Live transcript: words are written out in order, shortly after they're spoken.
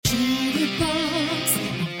Chatterbox, a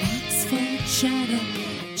box full of chatter.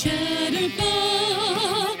 Chatterbox.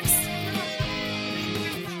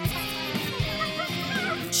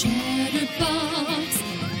 Chatterbox,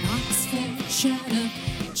 a box full of chatter.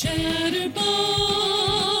 Chatterbox.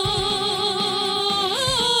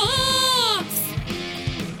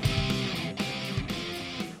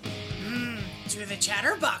 To the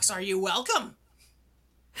Chatterbox, are you welcome?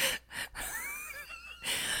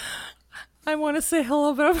 I want to say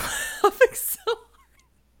hello, but I'm laughing so hard.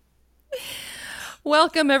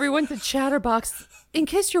 Welcome, everyone, to Chatterbox. In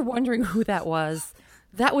case you're wondering who that was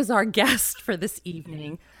our guest for this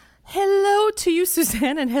evening. Hello to you,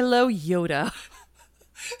 Suzanne, and hello, Yoda.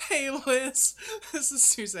 Hey Liz, this is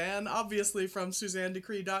Suzanne, obviously from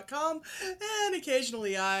SuzanneDecree.com, and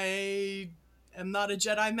occasionally I am not a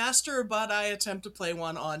Jedi Master, but I attempt to play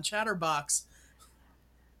one on Chatterbox.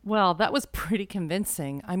 Well, that was pretty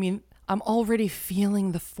convincing. I mean, I'm already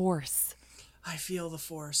feeling the Force. I feel the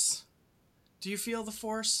Force. Do you feel the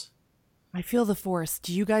Force? I feel the Force.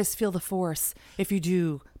 Do you guys feel the Force? If you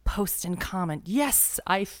do, post and comment. Yes,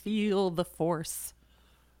 I feel the Force.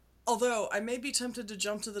 Although, I may be tempted to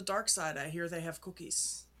jump to the dark side. I hear they have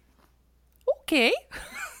cookies. Okay.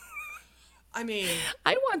 I mean...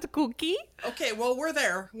 I want a cookie. Okay, well, we're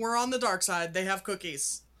there. We're on the dark side. They have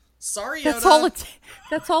cookies. Sorry, Yoda.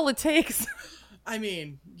 That's all it takes. I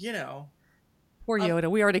mean, you know. Poor Yoda.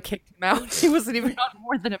 We already kicked him out. He wasn't even on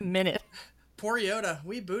more than a minute. Poor Yoda.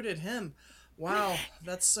 We booted him. Wow,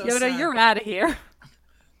 that's so Yoda, sad. you're out of here.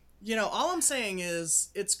 You know, all I'm saying is,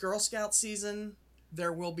 it's Girl Scout season.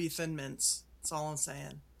 There will be Thin Mints. That's all I'm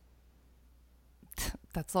saying.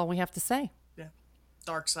 That's all we have to say. Yeah.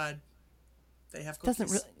 Dark side. They have cookies.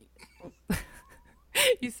 Doesn't really...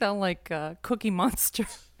 You sound like a Cookie Monster.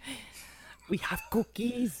 We have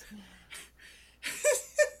cookies.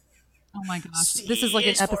 Oh my gosh. C This is like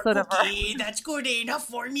an episode of our... That's good enough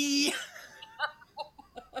for me.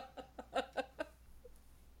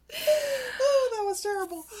 Oh, that was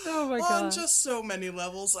terrible. Oh my On God. just so many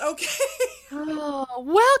levels. Okay. Oh,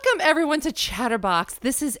 welcome everyone to Chatterbox.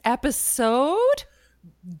 This is episode...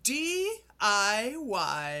 DIY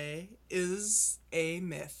is a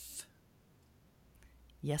myth.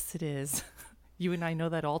 Yes, it is. You and I know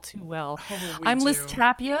that all too well. Oh, we I'm Liz do.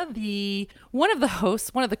 Tapia, one of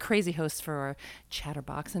the crazy hosts for our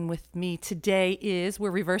Chatterbox. And with me today we're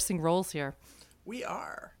reversing roles here. We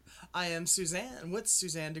are. I am Suzanne with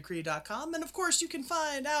SuzanneDecree.com, and of course you can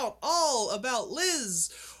find out all about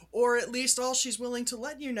Liz, or at least all she's willing to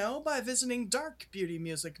let you know, by visiting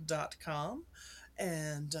darkbeautymusic.com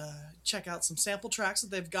and check out some sample tracks that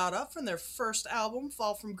they've got up from their first album,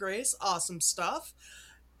 Fall from Grace. Awesome stuff.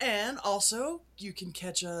 And also, you can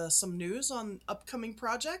catch some news on upcoming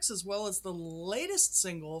projects, as well as the latest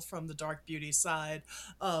single from the Dark Beauty side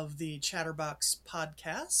of the Chatterbox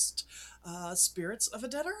podcast, Spirits of a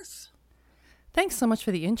Dead Earth. Thanks so much for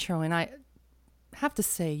the intro. And I have to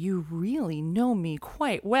say, you really know me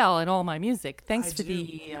quite well in all my music. Thanks for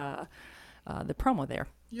the promo there.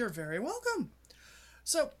 You're very welcome.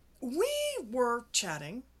 So, we were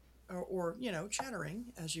chatting, or chattering,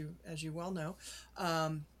 as you well know.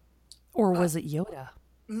 Or was it Yoda?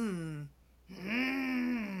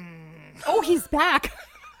 Oh, he's back.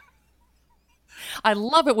 I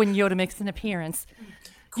love it when Yoda makes an appearance.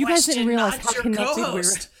 You guys didn't realize how connected we were.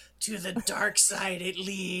 To the dark side it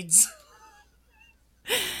leads.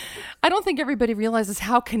 I don't think everybody realizes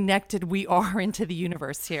how connected we are into the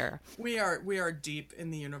universe here. We are deep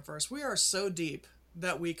in the universe. We are so deep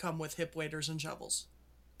that we come with hip waders and shovels.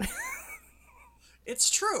 It's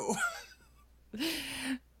true.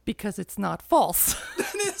 Because it's not false.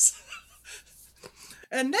 It is.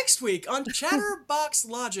 And next week on Chatterbox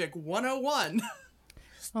Logic 101.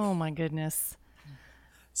 Oh my goodness.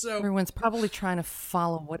 So everyone's probably trying to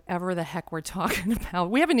follow whatever the heck we're talking about.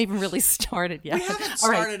 We haven't even really started yet. We haven't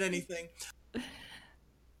started anything.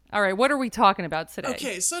 All right, what are we talking about today?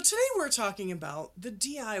 Okay, so today we're talking about the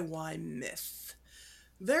DIY myth.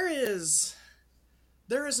 There is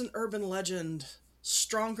an urban legend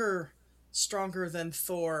stronger than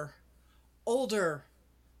Thor, older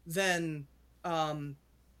than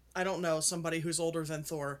I don't know, somebody who's older than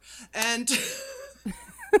Thor. And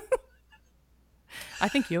I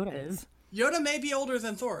think Yoda is. Yoda may be older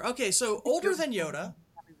than Thor. Okay, so older than Yoda.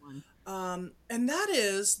 And that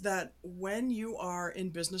is that when you are in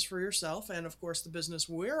business for yourself, and of course the business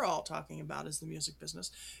we're all talking about is the music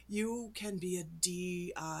business, you can be a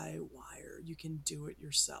DIYer. You can do it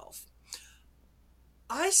yourself.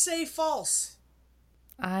 I say false.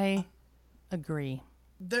 I agree.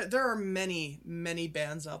 There are many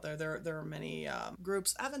bands out there. There are many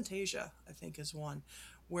groups. Avantasia, I think, is one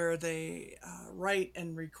where they write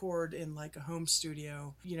and record in like a home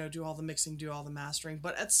studio, do all the mixing, do all the mastering.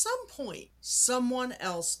 But at some point, someone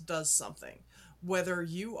else does something. Whether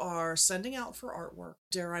you are sending out for artwork,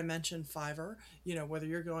 dare I mention Fiverr, whether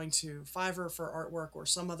you're going to Fiverr for artwork or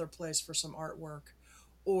some other place for some artwork,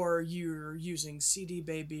 or you're using CD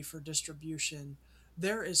Baby for distribution,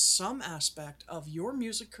 there is some aspect of your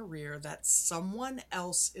music career that someone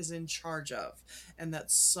else is in charge of and that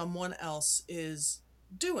someone else is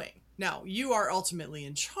doing. Now, you are ultimately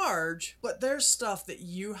in charge, but there's stuff that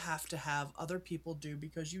you have to have other people do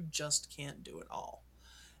because you just can't do it all.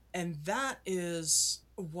 And that is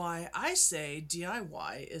why I say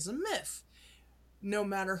DIY is a myth. No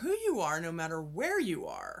matter who you are, no matter where you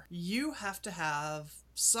are, you have to have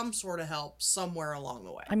some sort of help somewhere along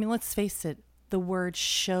the way. I mean, let's face it, the word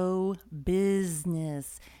show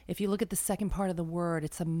business, if you look at the second part of the word,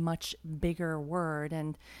 it's a much bigger word.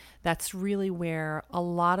 And that's really where a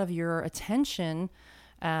lot of your attention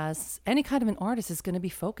as any kind of an artist is going to be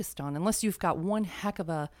focused on, unless you've got one heck of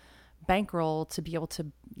a bankroll to be able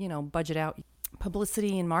to, budget out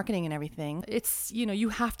publicity and marketing and everything. It's, you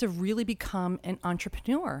have to really become an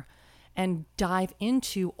entrepreneur and dive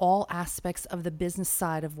into all aspects of the business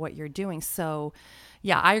side of what you're doing. So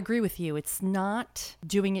yeah, I agree with you. It's not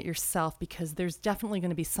doing it yourself, because there's definitely going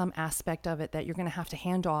to be some aspect of it that you're going to have to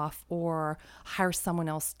hand off or hire someone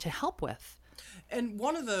else to help with. And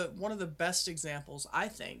one of the best examples, I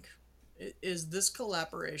think, is this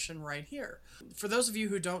collaboration right here. For those of you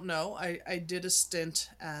who don't know, I did a stint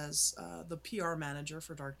as the PR manager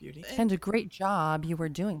for Dark Beauty. And a great job you were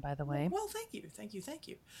doing, by the way. Well, thank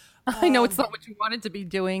you. I know it's not what you wanted to be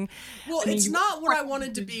doing. Well, it's not what I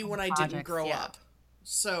wanted to be when I didn't grow up.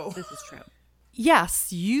 So this is true.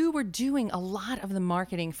 Yes, you were doing a lot of the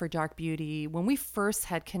marketing for Dark Beauty when we first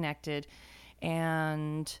had connected,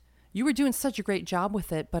 and you were doing such a great job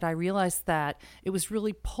with it, but I realized that it was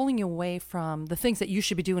really pulling you away from the things that you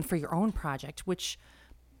should be doing for your own project, which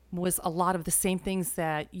was a lot of the same things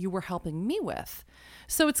that you were helping me with.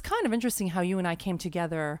 So it's kind of interesting how you and I came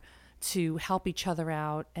together to help each other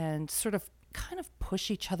out and sort of kind of push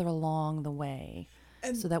each other along the way,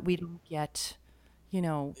 so that we don't get,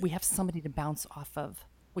 we have somebody to bounce off of,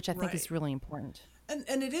 which I think is really important.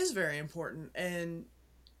 And it is very important. And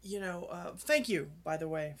thank you, by the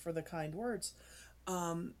way, for the kind words.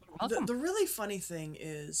 The really funny thing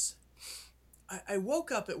is, I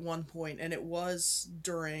woke up at one point, and it was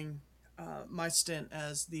during my stint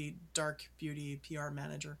as the Dark Beauty PR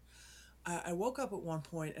manager. I woke up at one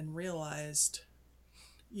point and realized,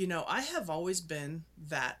 I have always been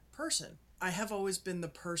that person. I have always been the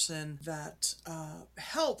person that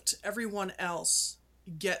helped everyone else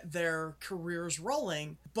get their careers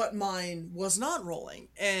rolling, but mine was not rolling.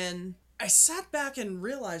 And I sat back and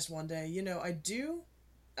realized one day,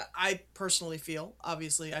 I personally feel,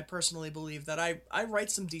 obviously, I personally believe that I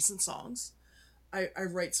write some decent songs. I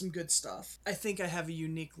write some good stuff. I think I have a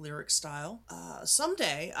unique lyric style.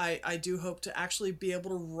 Someday, I do hope to actually be able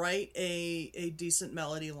to write a decent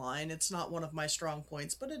melody line. It's not one of my strong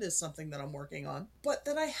points, but it is something that I'm working on. But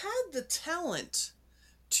that I had the talent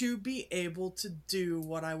to be able to do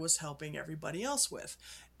what I was helping everybody else with.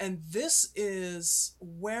 And this is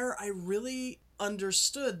where I really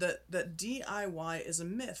understood that DIY is a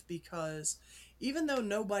myth, because even though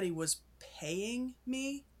nobody was paying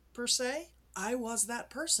me per se, I was that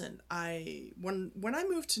person. When I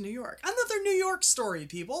moved to New York, another New York story,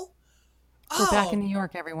 people. We're back in New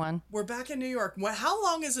York, everyone. We're back in New York. How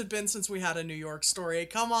long has it been since we had a New York story?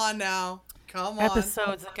 Come on now. Come on.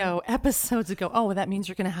 Episodes ago. Oh, that means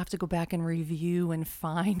you're going to have to go back and review and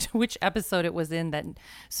find which episode it was in that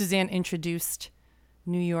Suzanne introduced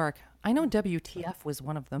New York. I know WTF was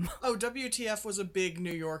one of them. Oh, WTF was a big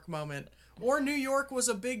New York moment. Or New York was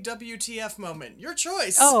a big WTF moment. Your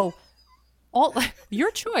choice. Oh,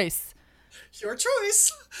 your choice. Your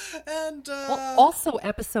choice. And also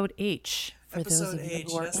episode H. For episode those of you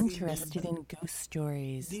who are interested in ghost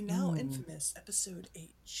stories. The now infamous episode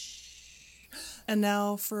H. And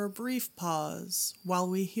now for a brief pause while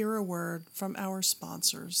we hear a word from our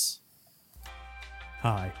sponsors.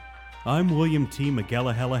 Hi, I'm William T.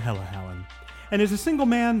 McGellahellahellahallen, and as a single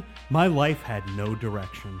man, my life had no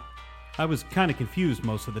direction. I was kind of confused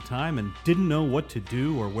most of the time and didn't know what to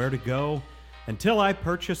do or where to go until I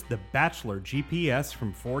purchased the Bachelor GPS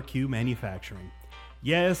from 4Q Manufacturing.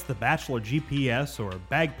 Yes, the Bachelor GPS, or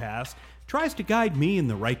BagPass, tries to guide me in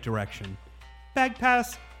the right direction.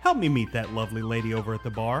 BagPass, help me meet that lovely lady over at the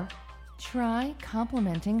bar. Try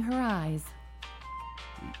complimenting her eyes.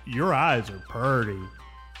 Your eyes are purty.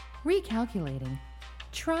 Recalculating.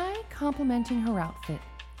 Try complimenting her outfit.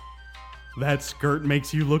 That skirt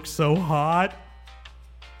makes you look so hot.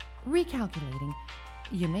 Recalculating.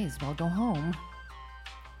 You may as well go home.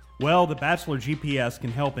 Well, the Bachelor GPS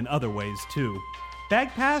can help in other ways, too. Bag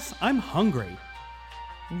pass, I'm hungry.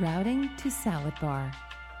 Routing to salad bar.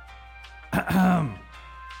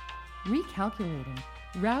 Recalculating.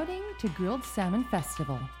 Routing to grilled salmon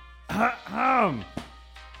festival.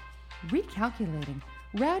 Recalculating.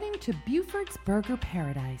 Routing to Buford's Burger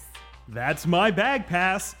Paradise. That's my bag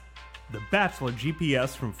pass. The Bachelor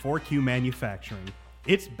GPS from 4Q Manufacturing.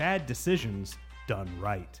 It's bad decisions done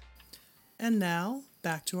right. And now,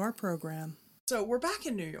 back to our program. So we're back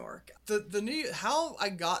in New York. How I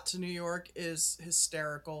got to New York is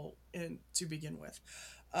hysterical to begin with.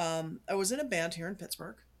 I was in a band here in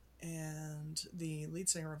Pittsburgh, and the lead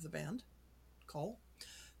singer of the band, Cole,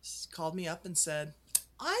 called me up and said,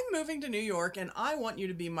 "I'm moving to New York and I want you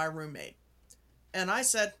to be my roommate." And I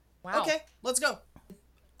said, Wow. "Okay, let's go."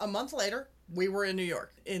 A month later, we were in New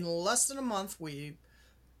York. In less than a month, we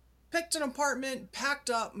picked an apartment, packed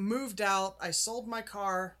up, moved out. I sold my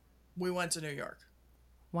car. We went to New York.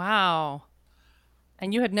 Wow.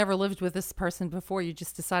 And you had never lived with this person before. You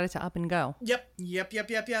just decided to up and go. Yep.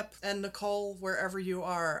 And Nicole, wherever you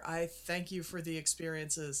are, I thank you for the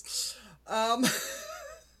experiences.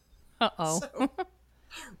 Uh-oh.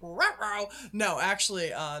 No,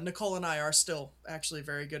 actually, Nicole and I are still actually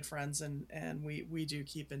very good friends, and we do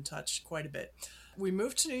keep in touch quite a bit. We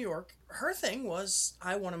moved to New York. Her thing was,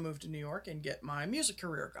 I want to move to New York and get my music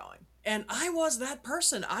career going. And I was that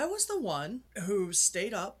person. I was the one who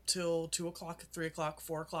stayed up till 2 o'clock, 3 o'clock,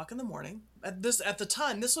 4 o'clock in the morning. At the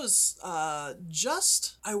time, this was I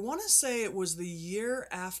want to say it was the year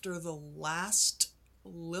after the last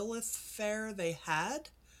Lilith Fair they had.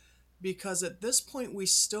 Because at this point, we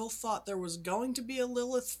still thought there was going to be a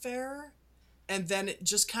Lilith Fair, and then it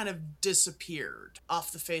just kind of disappeared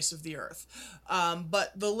off the face of the earth.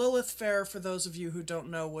 But the Lilith Fair, for those of you who don't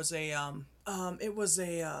know, was I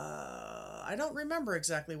don't remember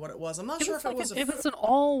exactly what it was. I'm not sure if it was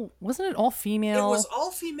wasn't it all female? It was all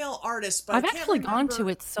female artists, but I've I can't actually gone remember. to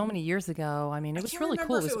it so many years ago. I mean, it was really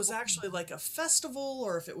cool. If it was actually like a festival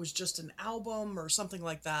or if it was just an album or something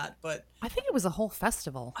like that, but I think it was a whole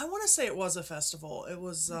festival. I want to say it was a festival. It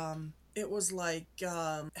was like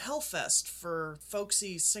Hellfest for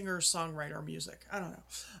folksy singer-songwriter music. I don't know.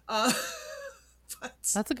 But,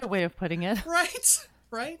 That's a good way of putting it. right?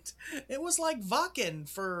 It was like Wacken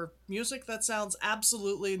for music that sounds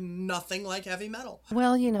absolutely nothing like heavy metal.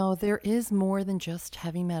 Well, there is more than just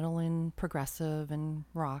heavy metal and progressive and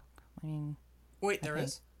rock. I mean, Wait, there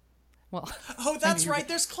is? well, Oh, that's right.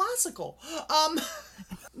 There's classical.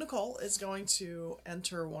 Nicole is going to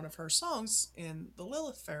enter one of her songs in the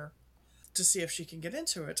Lilith Fair to see if she can get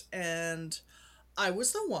into it. And I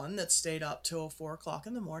was the one that stayed up till 4 o'clock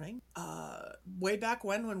in the morning. Way back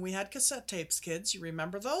when we had cassette tapes, kids. You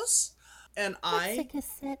remember those? And what's a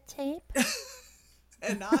cassette tape?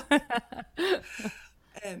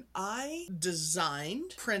 And I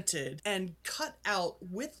designed, printed, and cut out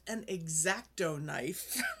with an X-Acto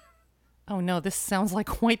knife Oh no, this sounds like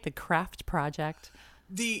quite the craft project.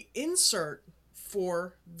 the insert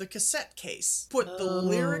for the cassette case. Put the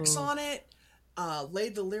lyrics on it,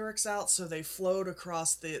 laid the lyrics out so they flowed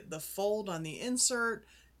across the fold on the insert.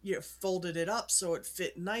 You folded it up so it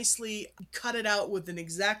fit nicely, cut it out with an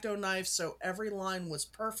X-Acto knife so every line was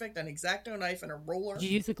perfect, an X-Acto knife and a roller. Did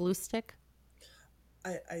you use a glue stick?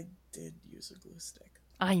 I did use a glue stick.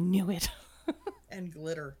 I knew it. And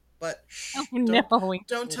glitter. But shh, No,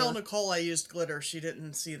 don't tell Nicole I used glitter. She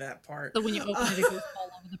didn't see that part. So when you open it, it goes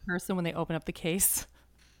all over the person when they open up the case.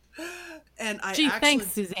 And I Gee, actually,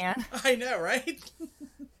 thanks, Suzanne. I know, right?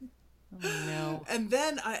 Oh no. And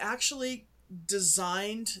then I actually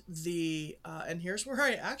designed the, and here's where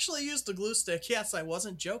I actually used the glue stick. Yes, I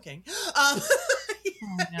wasn't joking. Oh,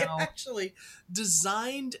 I no. actually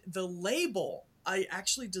designed the label. I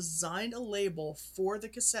actually designed a label for the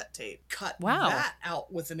cassette tape, cut Wow. that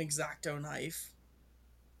out with an X-Acto knife,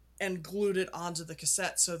 and glued it onto the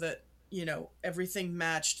cassette so that, everything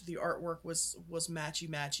matched. The artwork was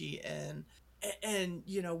matchy-matchy. And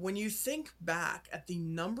when you think back at the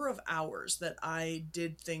number of hours that I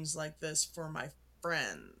did things like this for my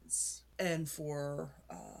friends and for,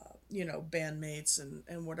 bandmates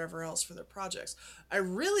and whatever else for their projects, I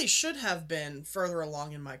really should have been further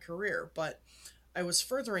along in my career, but I was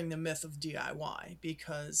furthering the myth of DIY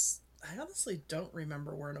because I honestly don't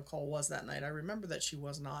remember where Nicole was that night. I remember that she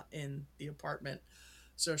was not in the apartment,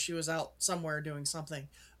 so she was out somewhere doing something,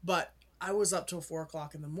 but I was up till 4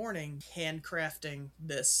 o'clock in the morning handcrafting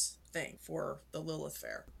this thing for the Lilith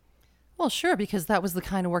Fair. Well, sure, because that was the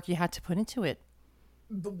kind of work you had to put into it.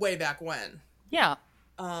 way back when. Yeah.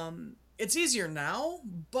 It's easier now,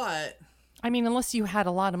 but I mean, unless you had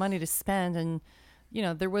a lot of money to spend and,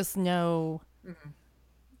 there was no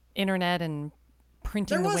internet and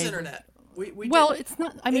printing there the was way internet. We well, did. it's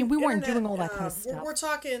not, I mean, we weren't Internet, doing all that kind of stuff. We're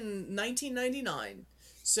talking 1999.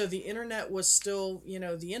 So the internet was still,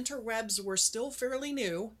 the interwebs were still fairly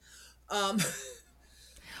new. Well,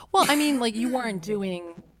 I mean, like you weren't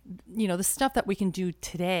doing, the stuff that we can do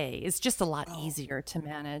today is just a lot easier to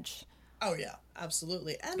manage. Oh yeah,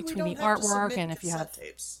 absolutely. And we Between don't the have to artwork submit and if you have- cassette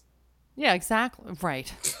tapes. Yeah, exactly.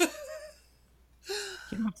 Right.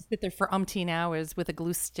 You don't have to sit there for umpteen hours with a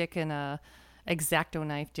glue stick and a X-Acto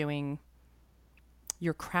knife doing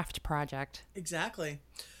your craft project. Exactly.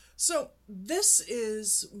 So this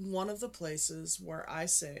is one of the places where I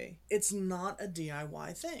say it's not a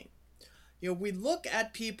DIY thing. We look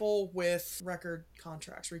at people with record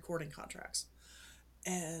contracts, recording contracts.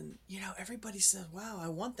 And, everybody says, wow, I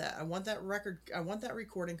want that. I want that record. I want that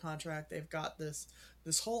recording contract. They've got this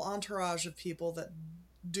whole entourage of people that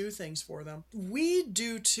do things for them. We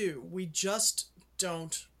do too. We just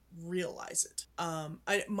don't realize it.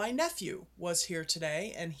 My nephew was here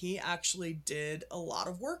today and he actually did a lot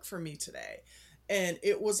of work for me today. And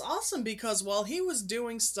it was awesome because while he was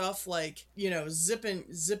doing stuff like,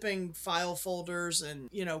 zipping file folders and,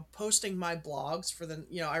 posting my blogs for the,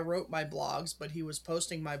 I wrote my blogs, but he was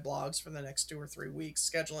posting my blogs for the next 2 or 3 weeks,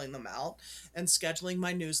 scheduling them out and scheduling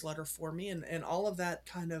my newsletter for me and all of that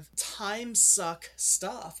kind of time suck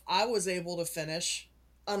stuff. I was able to finish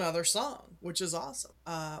another song, which is awesome.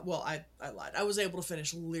 Well, I lied. I was able to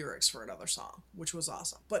finish lyrics for another song, which was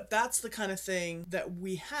awesome. But that's the kind of thing that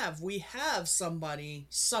we have. We have somebody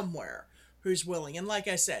somewhere who's willing. And like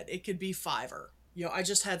I said, it could be Fiverr. I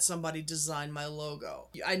just had somebody design my logo.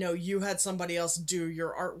 I know you had somebody else do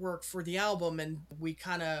your artwork for the album, and we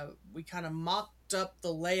kind of mocked up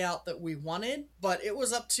the layout that we wanted, but it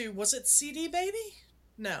was up to, was it CD Baby?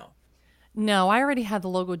 No, I already had the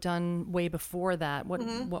logo done way before that.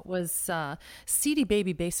 What was CD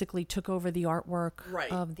Baby basically took over the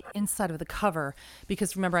artwork of the inside of the cover,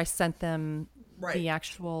 because remember I sent them the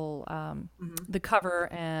actual the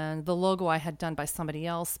cover, and the logo I had done by somebody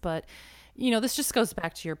else. But this just goes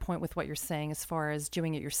back to your point with what you're saying as far as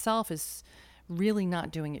doing it yourself is really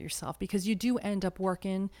not doing it yourself, because you do end up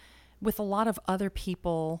working with a lot of other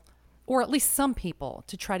people, or at least some people,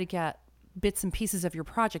 to try to get bits and pieces of your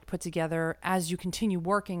project put together as you continue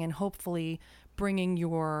working and hopefully bringing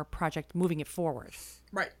your project, moving it forward.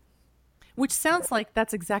 Right. Which sounds like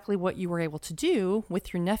that's exactly what you were able to do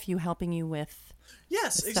with your nephew helping you with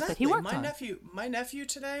yes, the stuff exactly. that he worked my on. My nephew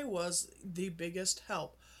today was the biggest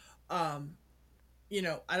help. I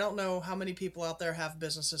don't know how many people out there have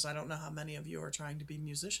businesses. I don't know how many of you are trying to be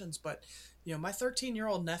musicians, but my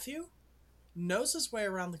 13-year-old nephew knows his way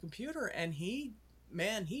around the computer, and he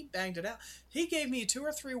banged it out. He gave me 2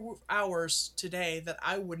 or 3 hours today that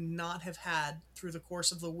I would not have had through the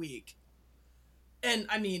course of the week. And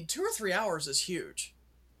I mean, 2 or 3 hours is huge.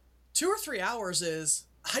 2 or 3 hours is,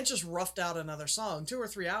 I just roughed out another song. 2 or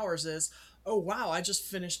 3 hours is, oh wow, I just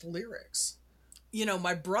finished lyrics.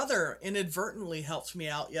 My brother inadvertently helped me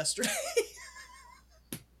out yesterday.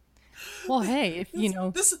 Well, hey, if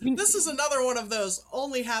this is another one of those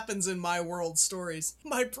only happens in my world stories.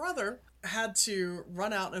 My brother had to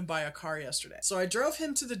run out and buy a car yesterday. So I drove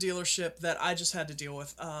him to the dealership that I just had to deal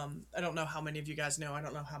with. I don't know how many of you guys know. I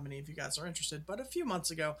don't know how many of you guys are interested. But a few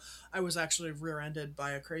months ago, I was actually rear-ended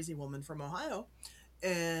by a crazy woman from Ohio.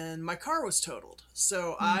 And my car was totaled.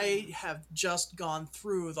 So I have just gone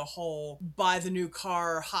through the whole buy the new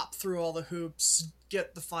car, hop through all the hoops,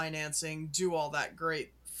 get the financing, do all that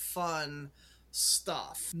great fun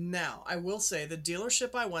stuff. Now, I will say the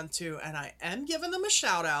dealership I went to, and I am giving them a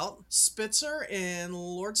shout out, Spitzer in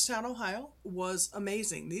Lordstown, Ohio, was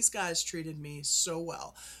amazing. These guys treated me so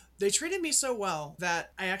well. They treated me so well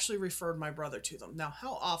that I actually referred my brother to them. Now,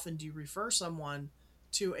 how often do you refer someone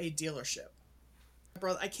to a dealership?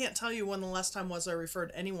 Brother, I can't tell you when the last time was I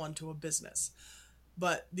referred anyone to a business,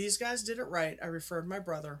 but these guys did it right. I referred my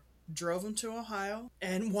brother, drove him to Ohio,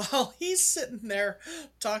 and while he's sitting there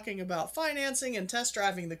talking about financing and test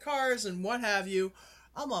driving the cars and what have you,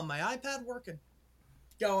 I'm on my iPad working,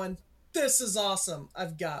 going, this is awesome.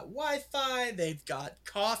 I've got Wi-Fi, they've got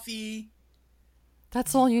coffee.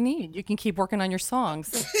 That's all you need. You can keep working on your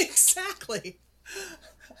songs. Exactly.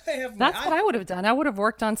 That's what I would have done. I would have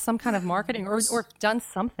worked on some kind of marketing or done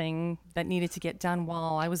something that needed to get done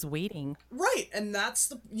while I was waiting. Right. And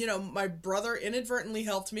that's my brother inadvertently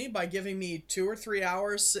helped me by giving me 2 or 3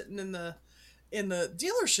 hours sitting in the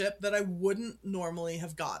dealership that I wouldn't normally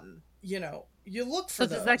have gotten. you look for So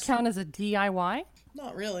those. does that count as a DIY?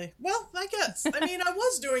 Not really. Well, I guess. I mean, I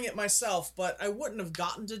was doing it myself, but I wouldn't have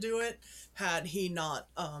gotten to do it had he not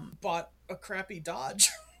bought a crappy Dodge.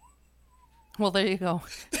 Well, there you go.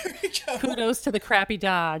 There you go. Kudos to the crappy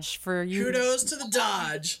Dodge for you. Kudos to the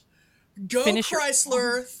Dodge. Go Finish your-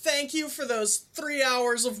 Chrysler. Thank you for those 3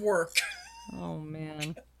 hours of work. Oh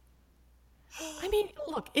man. I mean,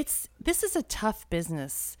 look, this is a tough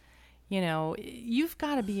business. You know, you've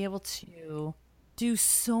got to be able to do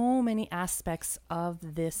so many aspects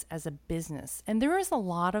of this as a business. And there is a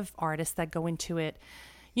lot of artists that go into it.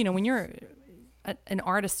 You know, when you're an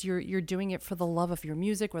artist, you're doing it for the love of your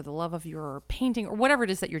music or the love of your painting or whatever it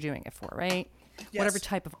is that you're doing it for, right? Yes. Whatever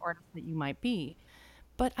type of artist that you might be.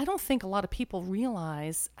 But I don't think a lot of people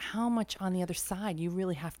realize how much on the other side you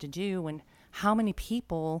really have to do and how many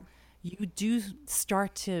people you do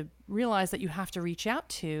start to realize that you have to reach out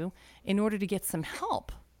to in order to get some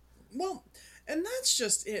help. Well, and that's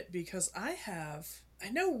just it, because I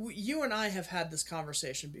know you and I have had this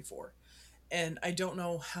conversation before, and I don't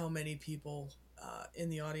know how many people in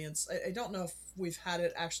the audience, I don't know if we've had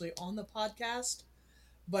it actually on the podcast,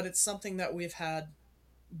 but it's something that we've had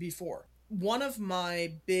before. One of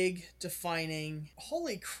my big defining,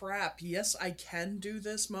 holy crap, yes, I can do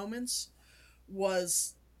this moments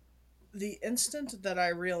was the instant that I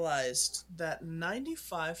realized that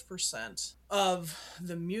 95% of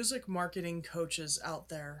the music marketing coaches out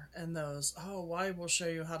there and those, oh, I will show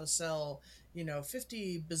you how to sell,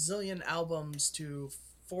 50 bazillion albums to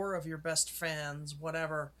 4 of your best fans,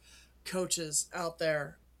 whatever, coaches out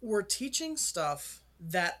there were teaching stuff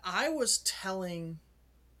that I was telling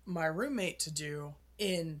my roommate to do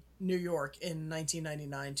in New York in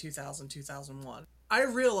 1999, 2000, 2001. I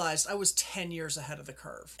realized I was 10 years ahead of the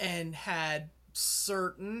curve, and had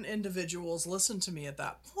certain individuals listened to me at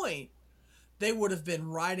that point, they would have been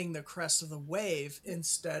riding the crest of the wave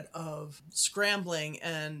instead of scrambling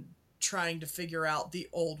and trying to figure out the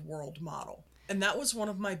old world model. And that was one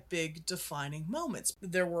of my big defining moments.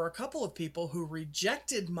 There were a couple of people who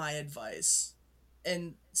rejected my advice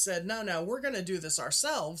and said, no, we're going to do this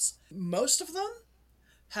ourselves. Most of them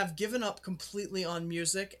have given up completely on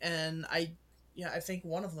music, and I think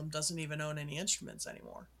one of them doesn't even own any instruments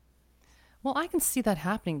anymore. Well, I can see that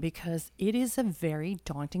happening because it is a very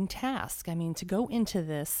daunting task. I mean, to go into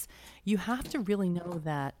this, you have to really know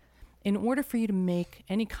that in order for you to make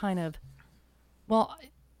any kind of, well,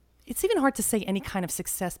 it's even hard to say any kind of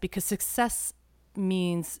success, because success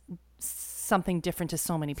means something different to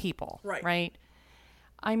so many people, right?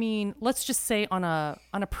 I mean, let's just say on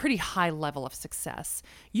a pretty high level of success,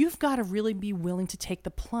 you've got to really be willing to take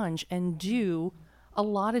the plunge and do a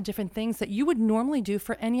lot of different things that you would normally do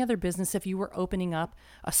for any other business if you were opening up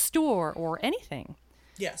a store or anything.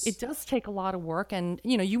 Yes. It does take a lot of work, and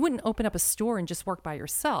you wouldn't open up a store and just work by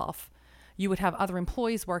yourself. You would have other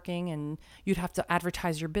employees working, and you'd have to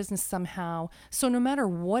advertise your business somehow. So no matter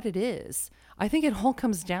what it is, I think it all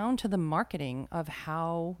comes down to the marketing of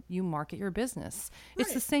how you market your business. Right.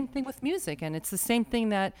 It's the same thing with music, and it's the same thing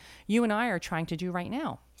that you and I are trying to do right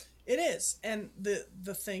now. It is. And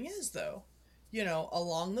the thing is, though,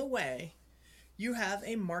 along the way, you have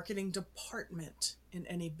a marketing department in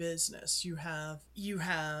any business. You have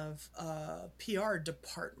a PR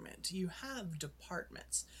department. You have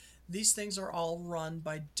departments. These things are all run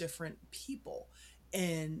by different people.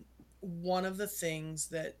 And one of the things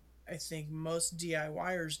that I think most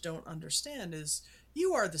DIYers don't understand is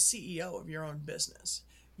you are the CEO of your own business.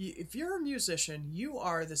 If you're a musician, you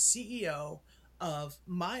are the CEO of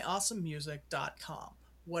myawesomemusic.com,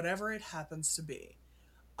 whatever it happens to be.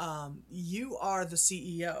 You are the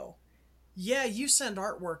CEO. Yeah, you send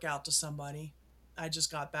artwork out to somebody. I just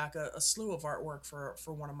got back a slew of artwork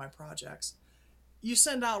for one of my projects. You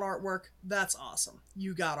send out artwork, that's awesome.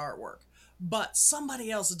 You got artwork. But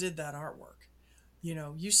somebody else did that artwork.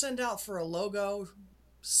 You send out for a logo,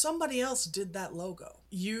 somebody else did that logo.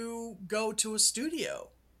 You go to a studio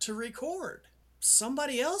to record.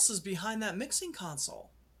 Somebody else is behind that mixing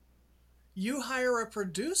console. You hire a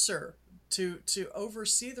producer to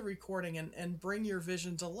oversee the recording and bring your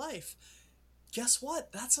vision to life. Guess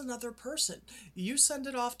what? That's another person. You send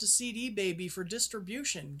it off to CD Baby for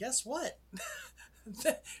distribution. Guess what?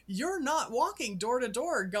 You're not walking door to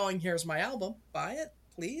door going, here's my album, buy it,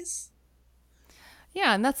 please.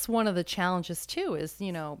 Yeah, and that's one of the challenges too, is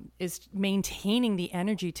maintaining the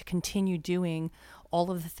energy to continue doing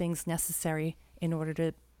all of the things necessary in order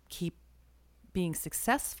to keep being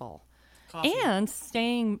successful. Coffee. And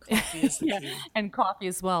staying Coffee is the key. And coffee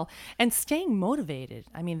as well. And staying motivated.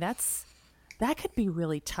 I mean, that could be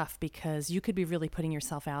really tough, because you could be really putting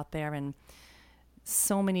yourself out there, and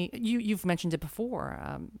so many, you've mentioned it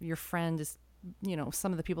before. Your friend is,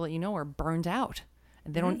 some of the people that you know are burned out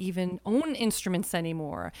and they don't even own instruments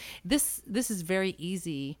anymore. This is very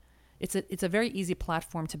easy. It's a very easy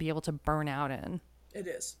platform to be able to burn out in. It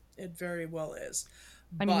is. It very well is.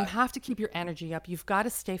 I mean, you have to keep your energy up. You've got to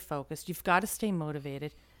stay focused. You've got to stay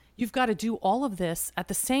motivated. You've got to do all of this at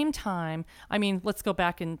the same time. I mean, let's go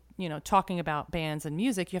back and, talking about bands and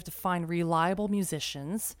music, you have to find reliable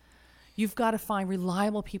musicians. You've got to find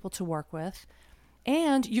reliable people to work with.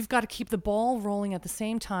 And you've got to keep the ball rolling at the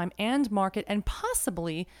same time and market and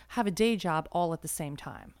possibly have a day job all at the same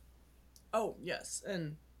time. Oh, yes.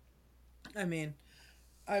 And I mean,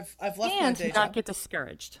 I've left my and day job. not get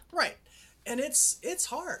discouraged. Right. And it's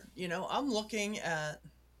hard. I'm looking at,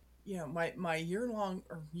 my year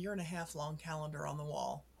and a half long calendar on the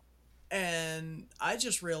wall. And I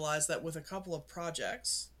just realized that with a couple of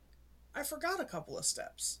projects, I forgot a couple of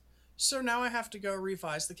steps. So now I have to go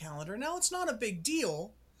revise the calendar. Now it's not a big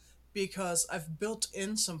deal because I've built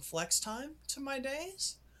in some flex time to my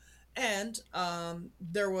days. And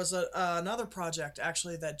there was another project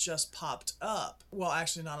actually that just popped up. Well,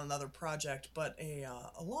 actually not another project, but a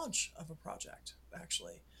launch of a project,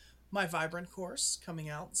 actually. My Vibrant course coming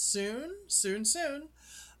out soon.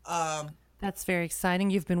 That's very exciting.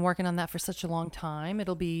 You've been working on that for such a long time.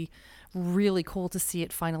 It'll be really cool to see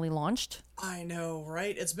it finally launched. I know,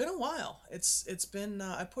 right? It's been a while. It's been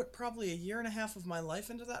I put probably a year and a half of my life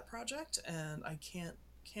into that project, and I can't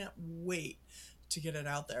wait to get it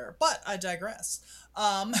out there. But I digress.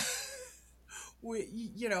 I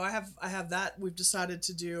have that. We've decided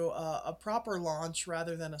to do a proper launch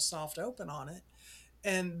rather than a soft open on it.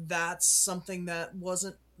 And that's something that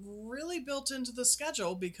wasn't really built into the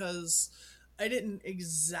schedule because I didn't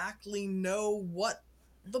exactly know what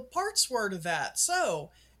the parts were to that. So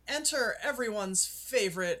enter everyone's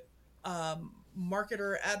favorite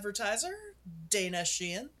marketer advertiser, Dana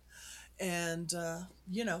Sheehan. And,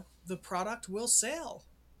 the product will sell.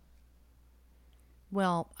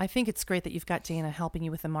 Well, I think it's great that you've got Dana helping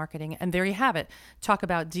you with the marketing. And there you have it. Talk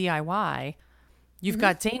about DIY. You've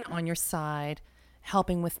got Dana on your side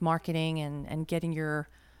helping with marketing and getting your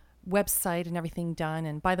website and everything done.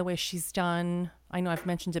 And by the way, she's done, I know I've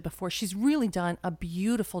mentioned it before, she's really done a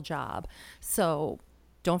beautiful job. So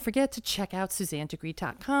don't forget to check out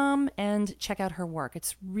SuzanneDegree.com and check out her work.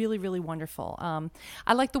 It's really, really wonderful.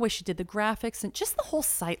 I like the way she did the graphics and just the whole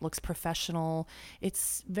site looks professional.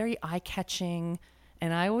 It's very eye-catching.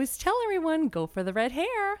 And I always tell everyone, go for the red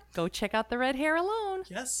hair. Go check out the red hair alone.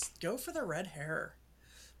 Yes, go for the red hair.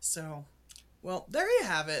 So, well, there you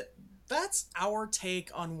have it. That's our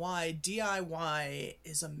take on why DIY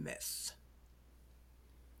is a myth.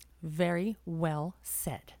 Very well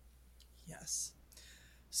said. Yes.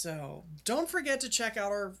 So don't forget to check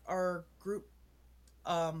out our group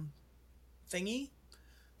thingy.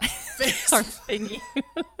 Our thingy.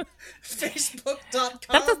 Facebook.com/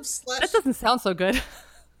 That doesn't sound so good.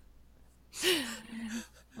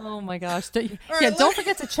 Oh my gosh. Don't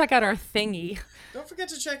forget to check out our thingy. Don't forget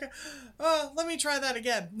to check out. Let me try that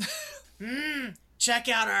again. Check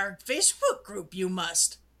out our Facebook group, you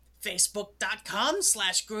must.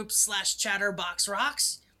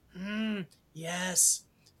 Facebook.com/group/chatterboxrocks. Yes.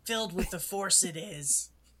 Filled with the force it is.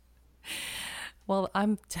 Well,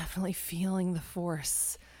 I'm definitely feeling the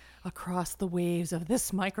force across the waves of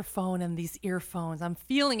this microphone and these earphones. I'm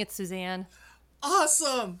feeling it, Suzanne.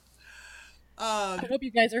 Awesome. I hope you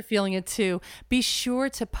guys are feeling it too. Be sure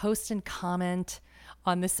to post and comment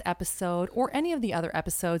on this episode or any of the other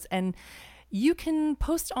episodes. And you can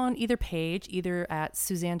post on either page, either at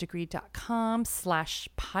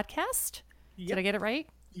SuzanneDegree.com/podcast. Yep. Did I get it right?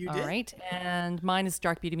 You All did. right. And mine is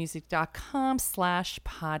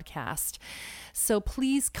darkbeautymusic.com/podcast. So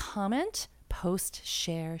please comment, post,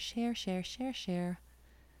 share.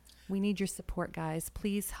 We need your support, guys.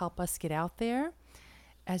 Please help us get out there.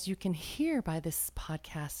 As you can hear by this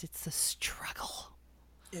podcast, it's a struggle.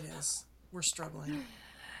 It is. We're struggling.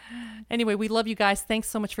 Anyway, we love you guys. Thanks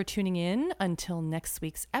so much for tuning in. Until next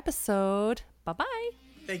week's episode. Bye-bye.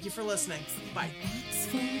 Thank you for listening. Bye.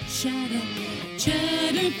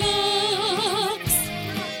 Chatterbox.